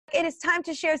It is time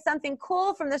to share something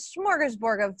cool from the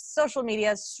smorgasbord of social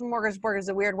media. Smorgasbord is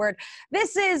a weird word.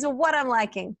 This is what I'm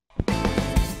liking.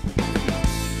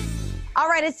 All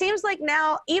right, it seems like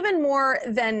now, even more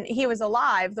than he was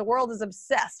alive, the world is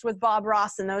obsessed with Bob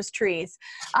Ross and those trees.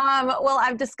 Well,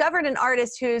 I've discovered an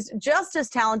artist who's just as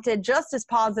talented, just as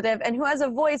positive, and who has a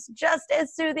voice just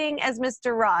as soothing as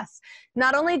Mr. Ross.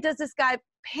 Not only does this guy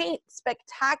paint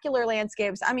spectacular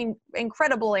landscapes, I mean,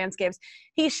 incredible landscapes,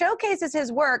 he showcases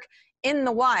his work in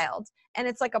the wild. And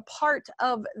it's like a part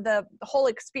of the whole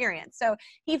experience. So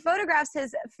he photographs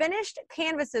his finished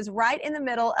canvases right in the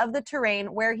middle of the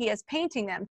terrain where he is painting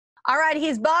them. All right,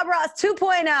 he's Bob Ross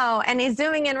 2.0, and he's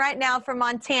zooming in right now from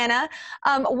Montana.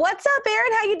 What's up,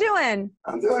 Aaron? How you doing?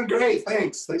 I'm doing great,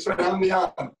 thanks. Thanks for having me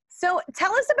on. So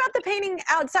tell us about the painting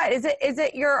outside. Is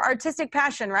it your artistic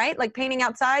passion, right? Like painting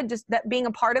outside, just that being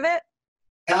a part of it?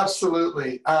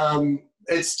 Absolutely.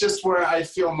 It's just where I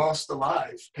feel most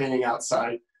alive, painting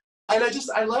outside. And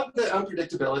I love the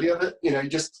unpredictability of it. You know,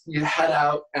 you head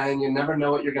out and you never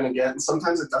know what you're going to get. And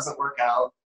sometimes it doesn't work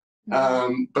out.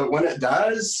 But when it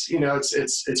does, you know,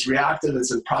 it's reactive,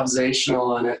 it's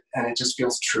improvisational, and it just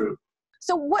feels true.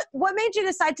 So what made you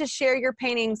decide to share your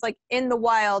paintings like in the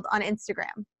wild on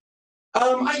Instagram?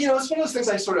 You know, it's one of those things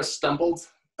I sort of stumbled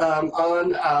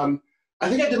on. I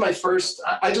think I did my first,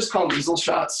 I just call them easel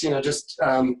shots, you know, just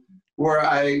where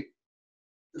I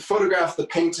photograph the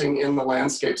painting in the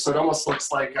landscape. So it almost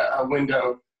looks like a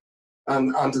window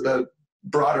onto the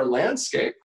broader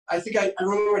landscape. I think I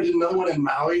remember I did another one in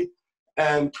Maui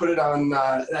and put it on,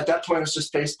 at that point it was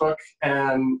just Facebook,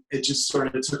 and it just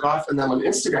sort of took off. And then when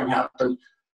Instagram happened,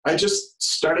 I just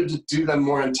started to do them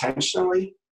more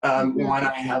intentionally when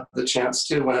I have the chance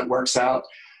to, when it works out.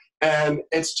 And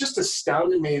it's just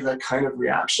astounded me the kind of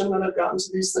reaction that I've gotten to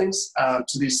these things,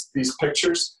 to these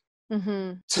pictures.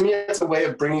 To me, it's a way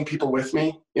of bringing people with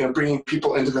me, you know, bringing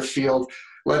people into the field,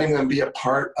 letting them be a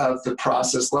part of the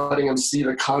process, letting them see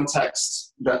the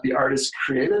context that the artist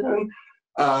created in.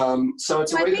 So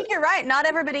it's a way. I think you're right. Not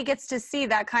everybody gets to see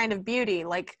that kind of beauty,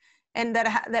 like, and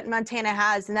that Montana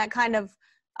has, and that kind of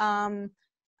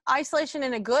isolation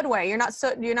in a good way. You're not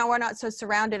so, you know, we're not so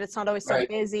surrounded. It's not always so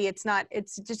busy. It's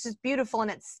just beautiful,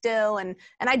 and it's still. And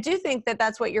I do think that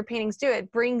that's what your paintings do. It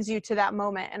brings you to that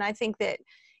moment. And I think that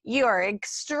you are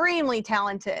extremely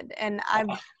talented, and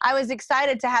I was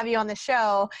excited to have you on the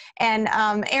show. And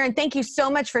Aaron, thank you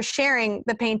so much for sharing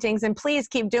the paintings, and please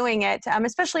keep doing it,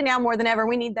 especially now more than ever.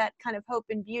 We need that kind of hope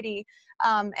and beauty.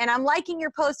 And I'm liking your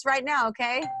posts right now,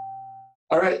 okay?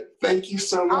 All right, thank you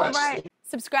so much. All right.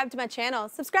 Subscribe to my channel.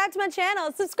 Subscribe to my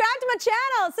channel. Subscribe to my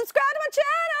channel. Subscribe to my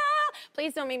channel.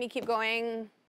 Please don't make me keep going.